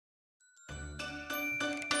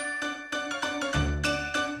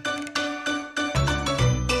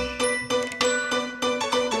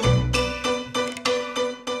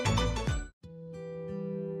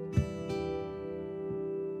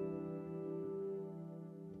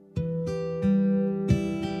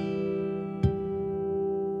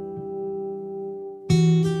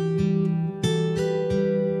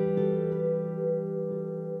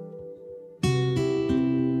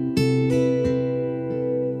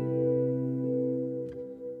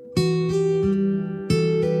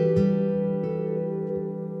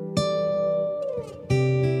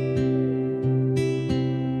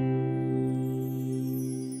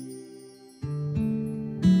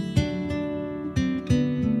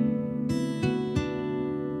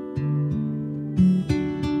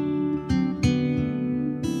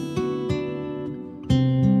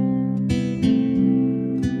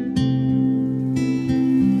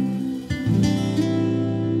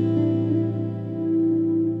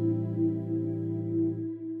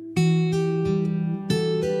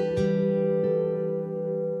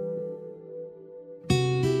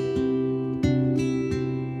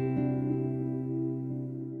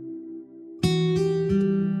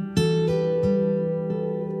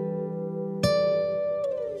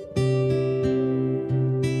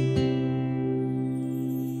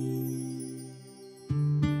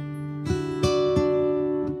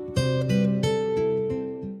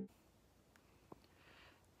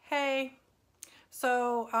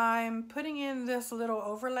So I'm putting in this little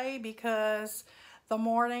overlay because the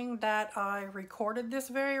morning that I recorded this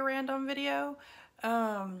very random video,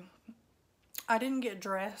 I didn't get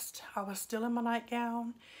dressed. I was still in my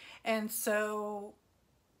nightgown. And so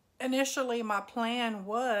initially my plan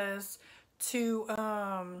was to,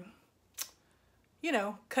 you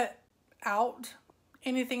know, cut out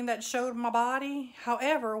anything that showed my body.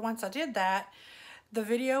 However, once I did that, the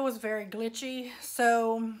video was very glitchy,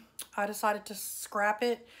 so I decided to scrap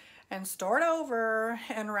it and start over.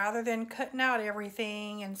 And rather than cutting out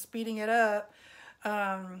everything and speeding it up,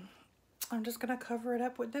 I'm just gonna cover it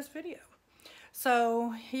up with this video.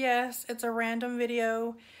 So yes, it's a random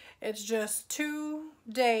video. It's just 2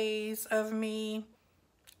 days of me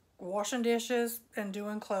washing dishes and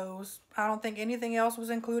doing clothes. I don't think anything else was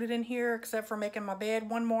included in here except for making my bed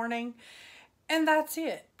one morning, and that's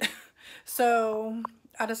it. So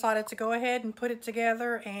I decided to go ahead and put it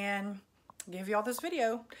together and give y'all this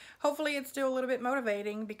video. Hopefully it's still a little bit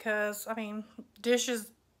motivating because, I mean, dishes,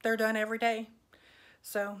 they're done every day.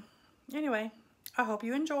 So anyway, I hope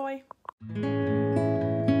you enjoy.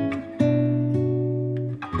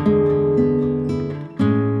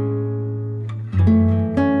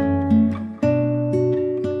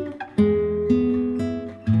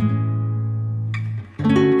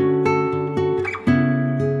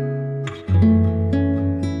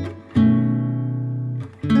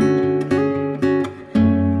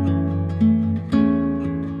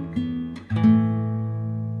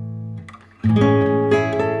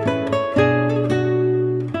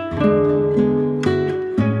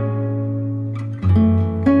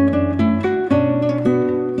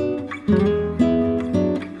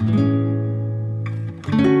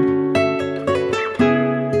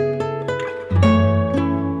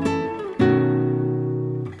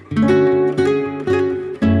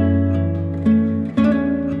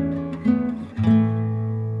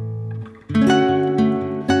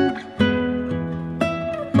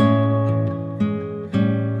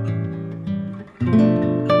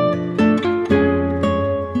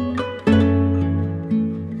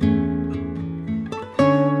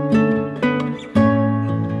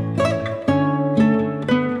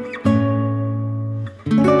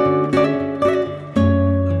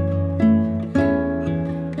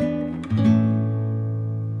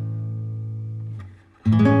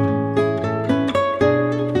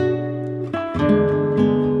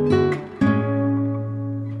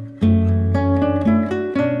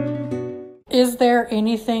 Is there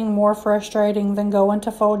anything more frustrating than going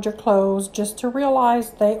to fold your clothes just to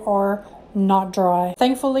realize they are not dry?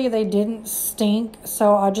 Thankfully, they didn't stink,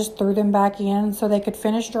 so I just threw them back in so they could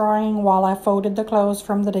finish drying while I folded the clothes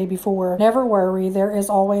from the day before. Never worry, there is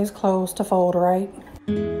always clothes to fold, right?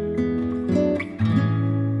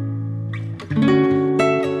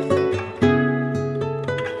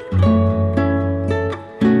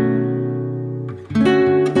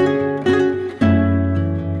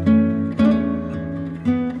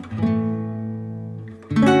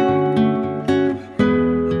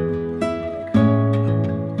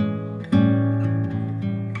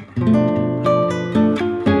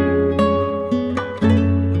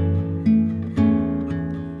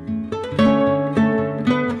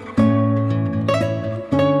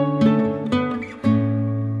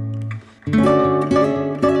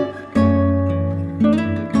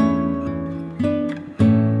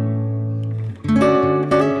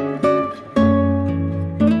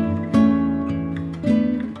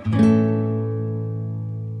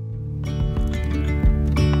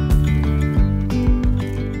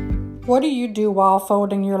 What do you do while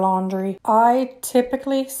folding your laundry? I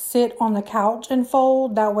typically sit on the couch and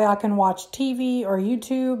fold. That way I can watch TV or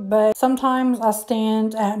YouTube, but sometimes I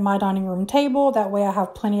stand at my dining room table. That way I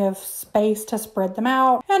have plenty of space to spread them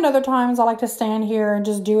out. And other times I like to stand here and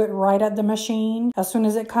just do it right at the machine as soon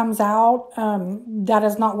as it comes out. That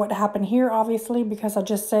is not what happened here, obviously, because I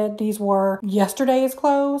just said these were yesterday's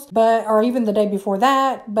clothes, or even the day before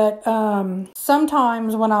that. But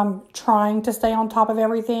sometimes when I'm trying to stay on top of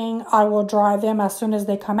everything, I will dry them as soon as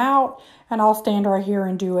they come out, and I'll stand right here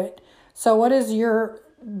and do it. So what is your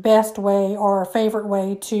best way or favorite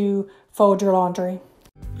way to fold your laundry?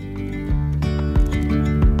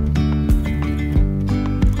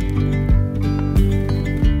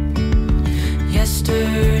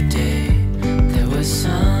 Yesterday there was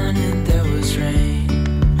sun and there was rain,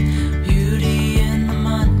 beauty in the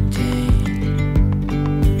mundane.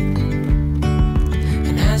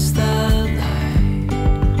 And as the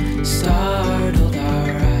light startled our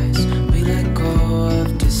eyes, we let go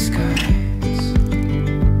of disguise.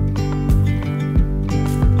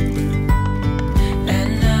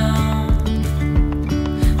 And now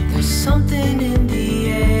there's something in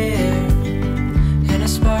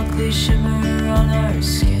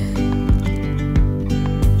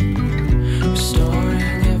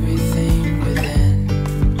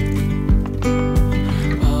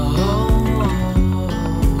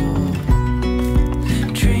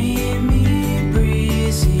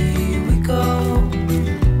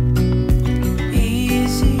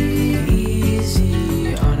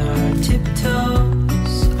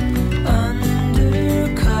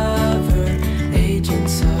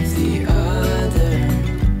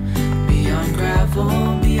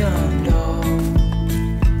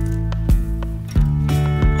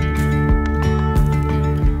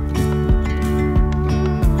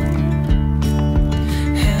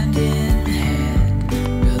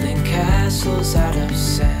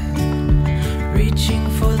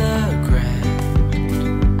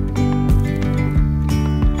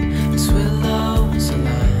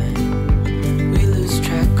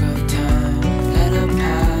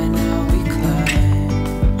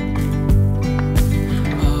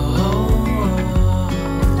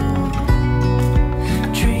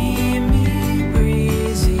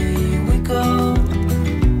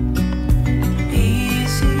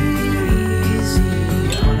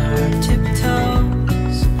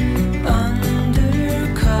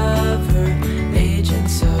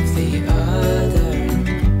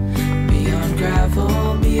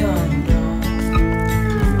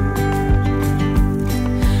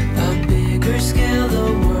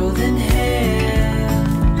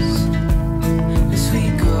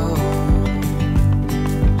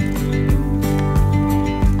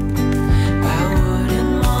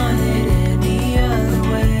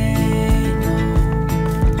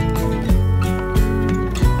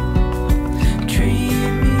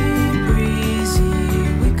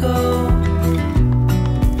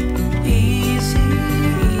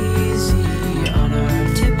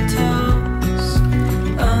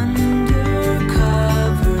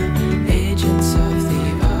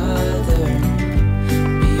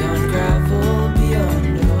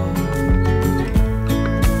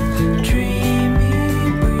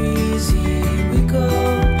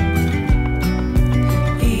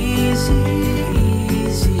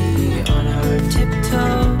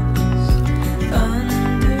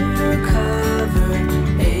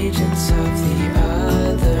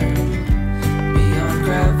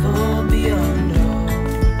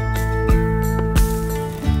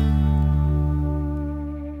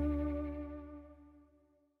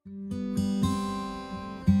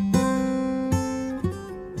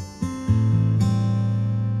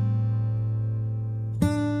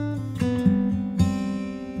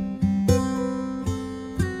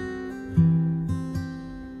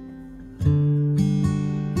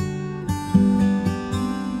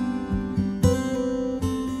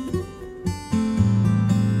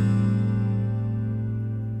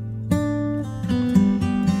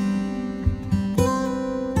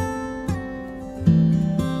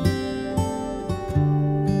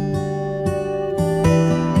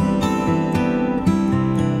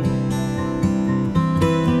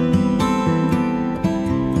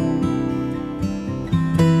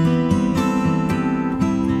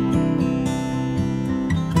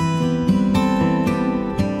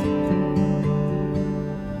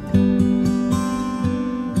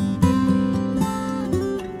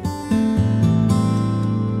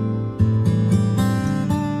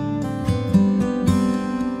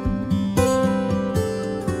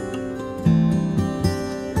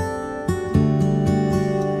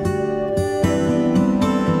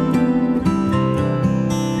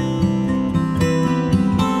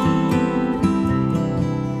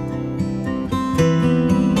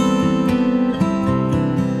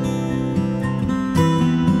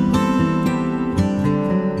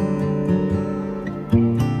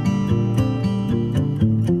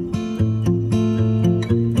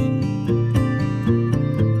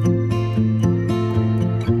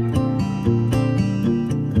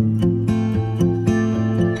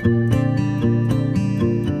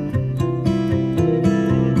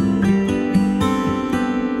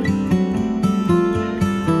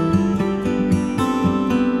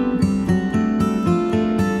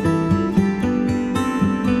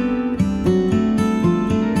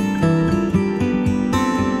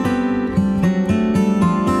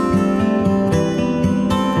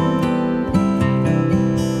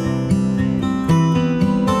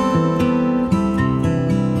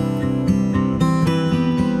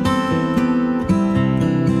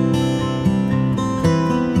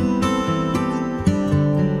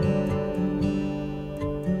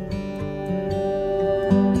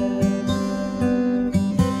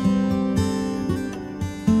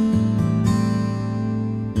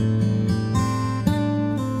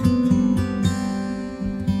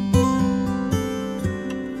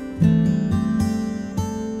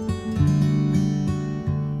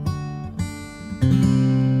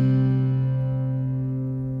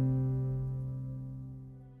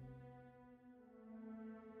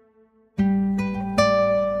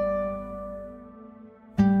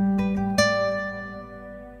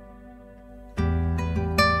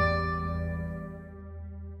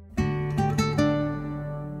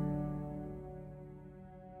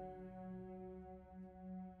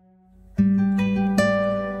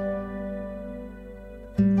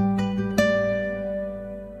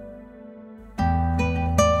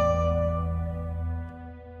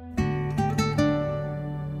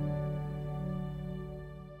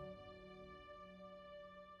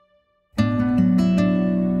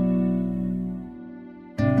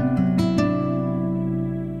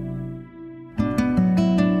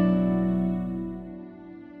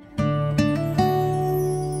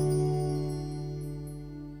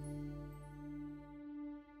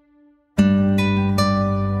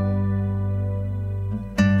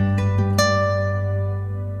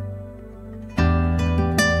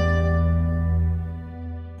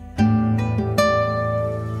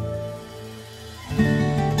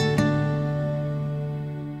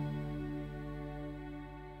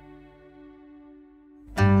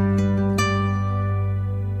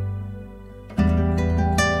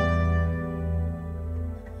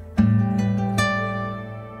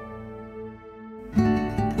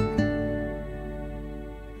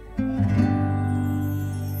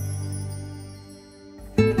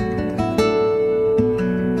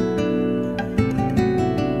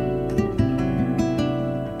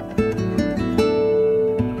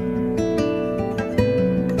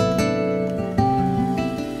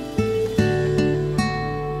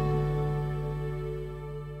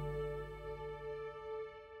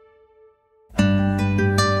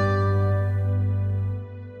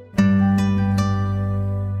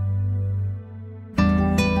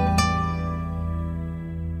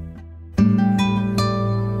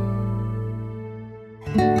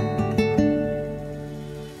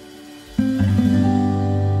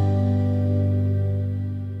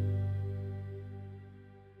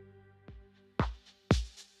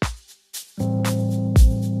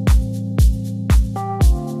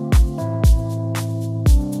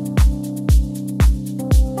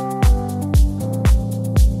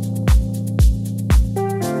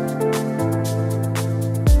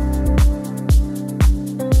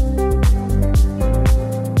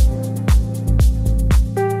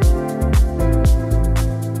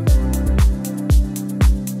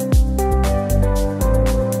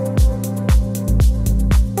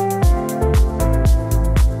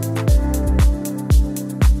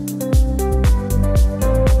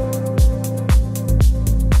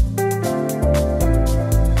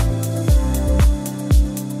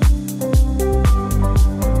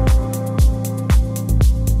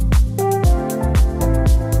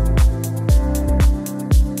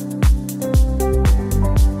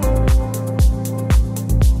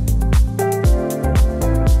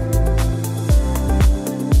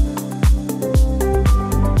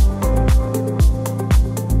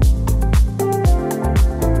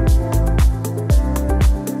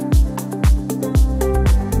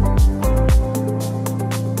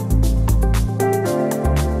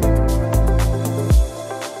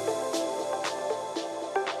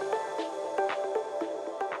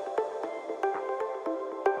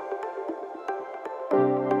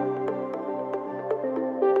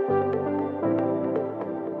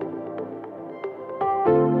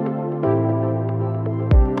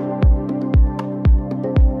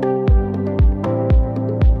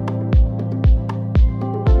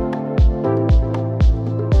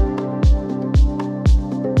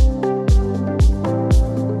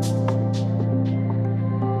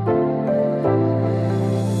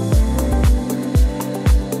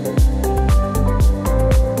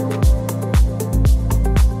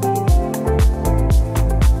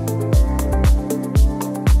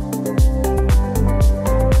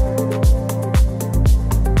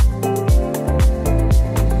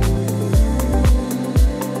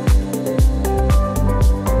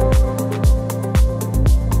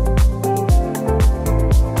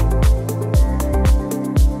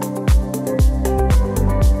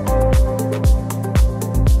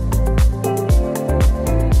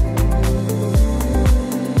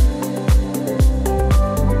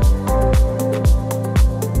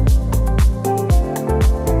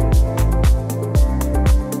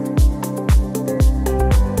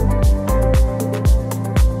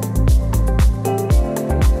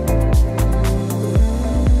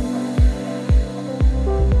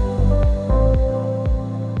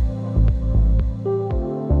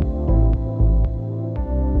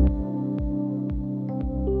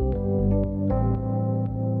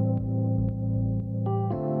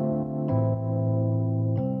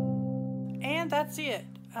That's it.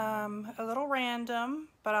 A little random,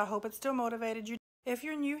 but I hope it still motivated you. If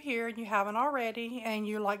you're new here and you haven't already and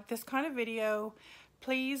you like this kind of video,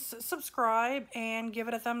 please subscribe and give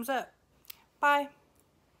it a thumbs up. Bye.